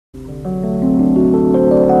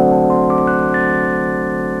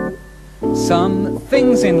Some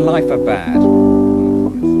things in life are bad.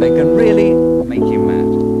 They can really make you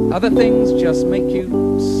mad. Other things just make you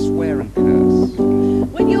swear and curse.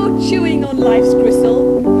 When you're chewing on life's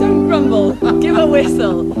gristle, don't grumble, give a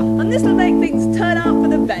whistle. And this'll make things turn out for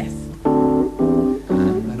the best.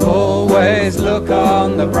 And always look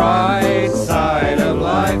on the bright side of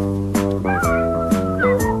life.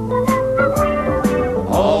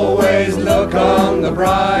 Always look on the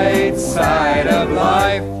bright side of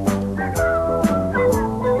life.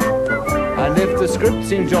 And if the script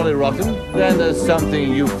seems jolly rotten, then there's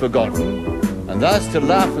something you've forgotten, and that's to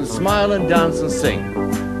laugh and smile and dance and sing.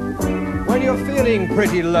 When you're feeling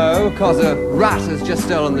pretty low, 'cause a rat has just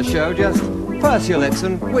stolen the show, just purse your lips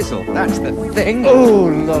and whistle. That's the thing.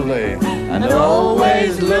 Oh, lovely. And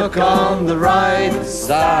always look on the right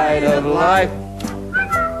side of life.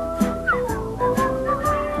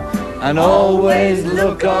 And always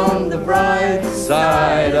look on the bright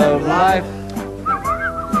side of life.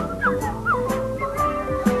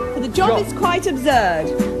 For the job is quite absurd,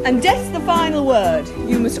 and death's the final word.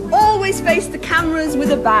 You must always face the cameras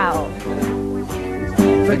with a bow.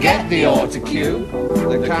 Forget the auto cue.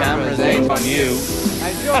 The cameras ain't on you.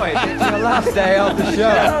 Enjoy it. It's your last day of the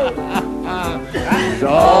show. And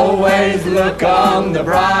always look on the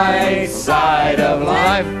bright side of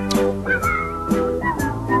life.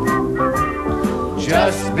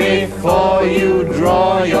 Just before you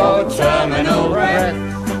draw your terminal breath.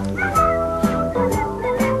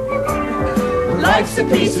 Life's a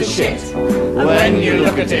piece of shit when you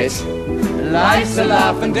look at it. Life's a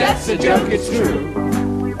laugh and death's a joke, it's true.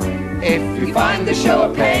 If you find the show a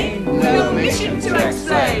pain, no mission to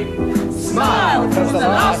explain. Smile, cause the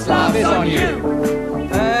last laugh is on you.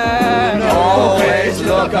 And always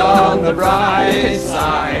look on the bright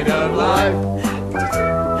side of life.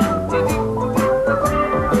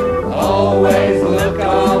 Always look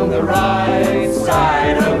on the right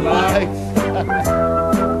side of life.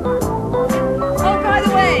 Oh, by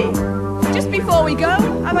the way, just before we go,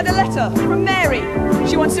 I've had a letter from Mary.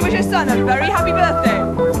 She wants to wish her son a very happy birthday.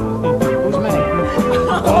 Who's Mary?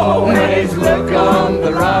 Always look on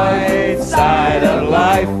the right side of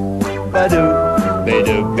life. Ba-doo,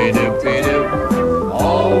 ba-doo, ba-doo.